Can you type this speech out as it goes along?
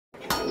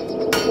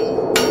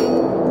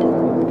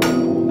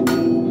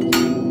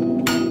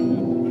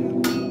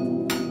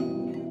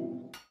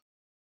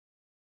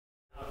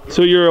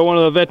So you're one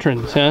of the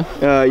veterans, huh?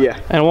 Yeah.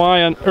 And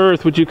why on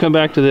earth would you come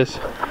back to this?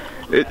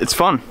 It's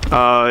fun.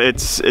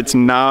 It's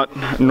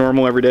not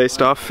normal everyday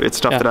stuff. It's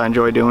stuff that I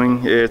enjoy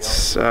doing.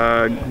 It's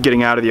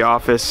getting out of the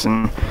office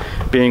and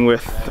being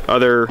with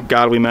other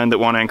godly men that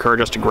want to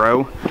encourage us to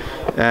grow.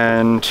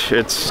 And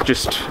it's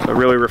just a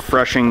really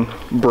refreshing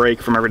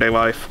break from everyday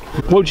life.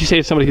 What would you say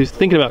to somebody who's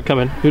thinking about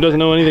coming, who doesn't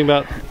know anything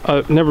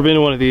about, never been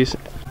to one of these?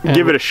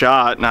 Give it a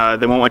shot.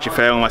 They won't let you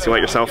fail unless you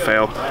let yourself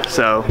fail.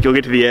 So you'll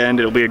get to the end.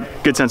 It'll be a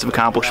good sense of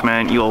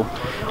accomplishment. You'll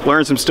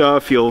learn some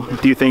stuff. You'll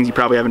do things you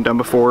probably haven't done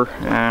before,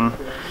 and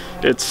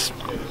it's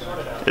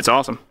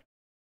awesome.